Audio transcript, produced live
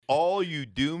all you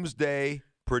doomsday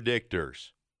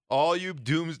predictors, all you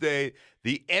doomsday,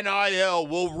 the NIL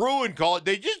will ruin college.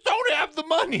 They just don't have the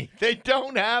money. They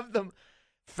don't have them.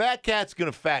 Fat Cat's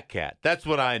going to fat cat. That's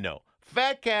what I know.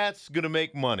 Fat Cat's going to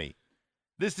make money.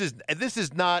 This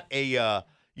is not a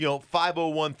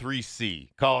 5013C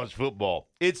college football.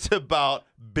 It's about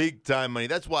big time money.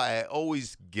 That's why I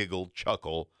always giggle,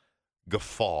 chuckle,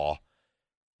 guffaw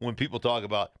when people talk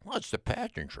about, well, it's the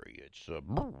pageantry. It's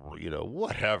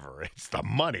whatever. It's the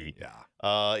money. Yeah.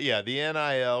 The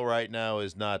NIL right now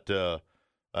is not.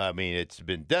 It's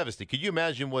been devastating. Could you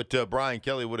imagine what Brian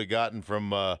Kelly would have gotten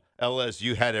from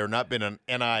LSU had there not been an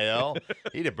NIL?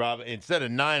 He'd have probably, instead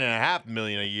of $9.5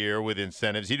 million a year with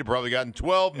incentives, he'd have probably gotten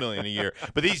 $12 million a year.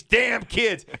 But these damn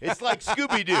kids, it's like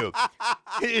Scooby-Doo.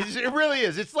 It really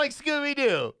is. It's like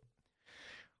Scooby-Doo.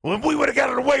 Well, we would have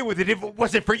gotten away with it if it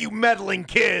wasn't for you meddling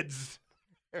kids.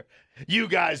 You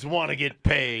guys want to get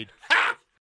paid.